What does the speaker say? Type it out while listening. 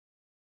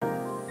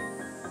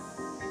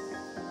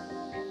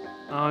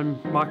I'm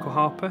Michael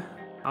Harper.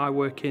 I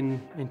work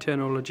in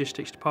internal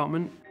logistics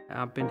department.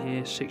 I've been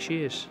here 6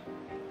 years.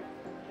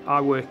 I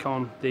work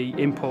on the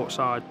import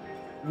side.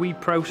 We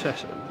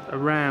process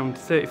around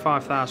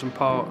 35,000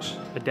 parts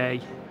a day,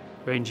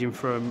 ranging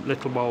from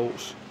little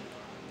bolts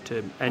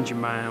to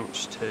engine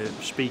mounts to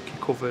speaker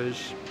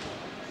covers,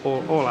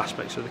 all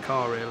aspects of the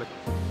car really.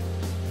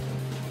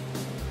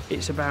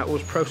 It's about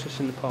us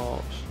processing the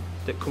parts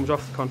that comes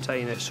off the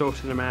container,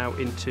 sorting them out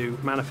into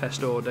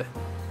manifest order,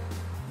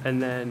 and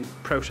then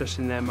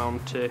processing them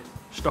onto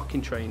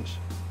stocking trains,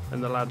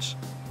 and the lads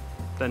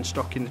then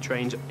stocking the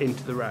trains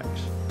into the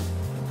racks.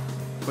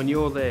 When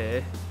you're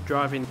there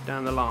driving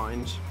down the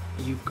lines,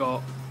 you've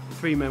got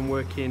 3 men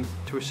working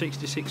to a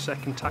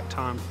 66-second tack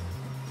time,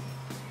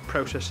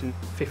 processing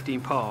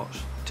 15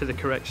 parts to the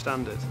correct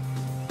standard.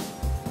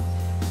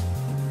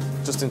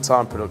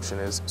 Just-in-time production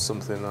is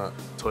something that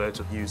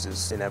Toyota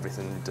uses in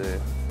everything they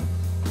do.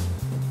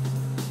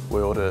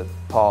 We order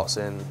parts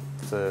in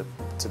for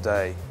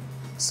today,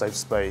 save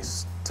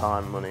space,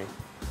 time, money.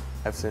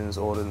 Everything's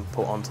ordered and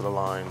put onto the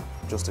line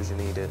just as you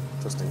need it,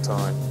 just in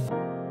time.